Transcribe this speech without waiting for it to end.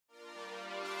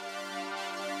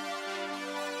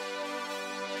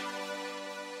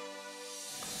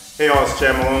Hey all, it's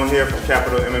Chad Malone here from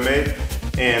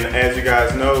CapitalMMA, and as you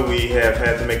guys know, we have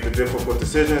had to make the difficult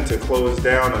decision to close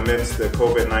down amidst the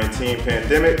COVID-19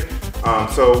 pandemic.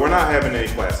 So we're not having any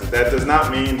classes. That does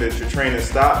not mean that your training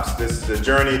stops. This is a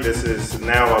journey. This is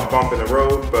now a bump in the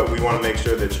road, but we want to make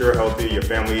sure that you're healthy, your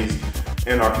families,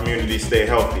 and our community stay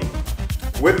healthy.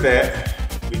 With that,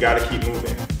 we got to keep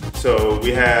moving. So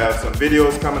we have some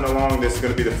videos coming along. This is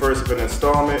going to be the first of an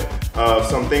installment of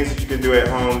some things that you can do at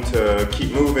home to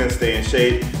keep moving, stay in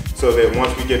shape, so that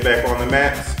once we get back on the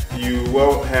mats, you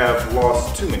won't have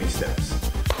lost too many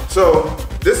steps. So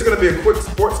this is going to be a quick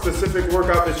sport-specific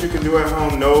workout that you can do at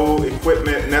home. No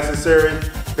equipment necessary.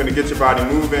 Going to get your body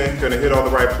moving, going to hit all the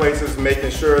right places,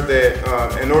 making sure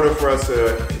that in order for us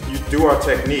to do our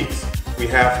techniques, we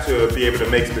have to be able to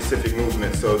make specific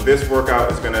movements. So this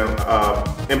workout is going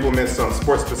to implement some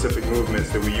sport-specific movements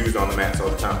that we use on the mats all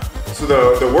the time. So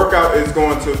the workout is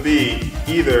going to be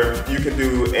either you can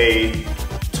do a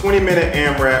 20-minute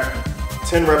AMRAP,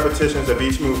 10 repetitions of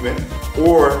each movement,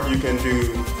 or you can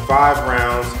do 5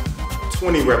 rounds,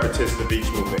 20 repetitions of each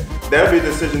movement. That'll be a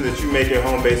decision that you make at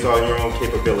home based on your own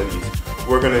capabilities.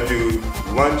 We're going to do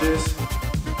lunges,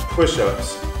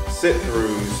 push-ups,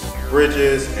 sit-throughs,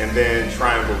 bridges, and then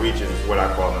triangle reaches is what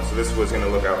I call them. So this is what it's going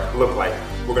to look like.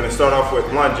 We're going to start off with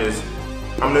lunges.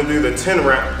 I'm going to do the 10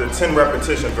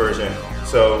 repetition version.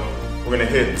 So we're going to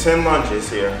hit 10 lunges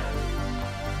here,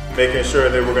 making sure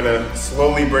that we're going to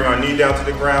slowly bring our knee down to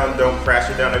the ground. Don't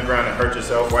crash it down the ground and hurt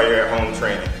yourself while you're at home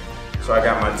training. So I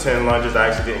got my 10 lunges. I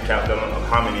actually didn't count them. I don't know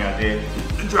how many I did.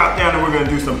 Drop down and we're going to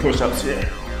do some push-ups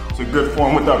here. So good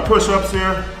form with our push-ups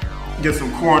here. Get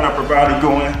some core and upper body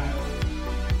going.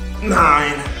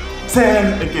 9,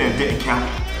 10, again, didn't count.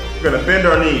 We're gonna bend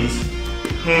our knees,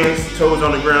 hands, toes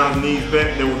on the ground, knees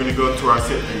bent, then we're gonna go to our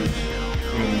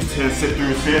sit-throughs. We're gonna use 10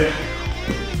 sit-throughs here.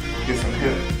 Get some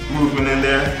hip movement in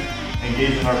there,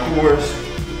 engaging our cores.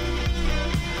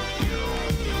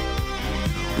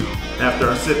 After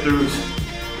our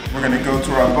sit-throughs, we're gonna go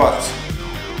to our butts.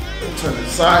 Turn to the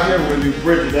side here, we're gonna do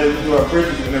bridges. As we do our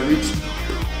bridges, we're gonna reach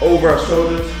over our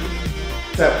shoulders,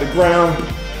 tap the ground,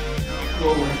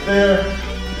 go right there.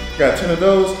 Got 10 of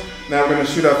those. Now we're going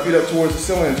to shoot our feet up towards the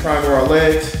ceiling and triangle our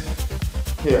legs.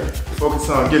 Here, focus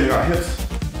on getting our hips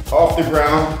off the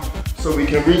ground so we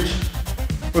can reach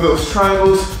for those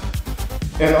triangles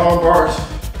and arm bars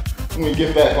when we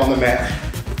get back on the mat.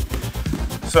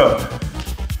 So,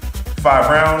 5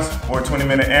 rounds or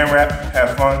 20-minute AMRAP.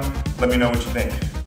 Have fun. Let me know what you think.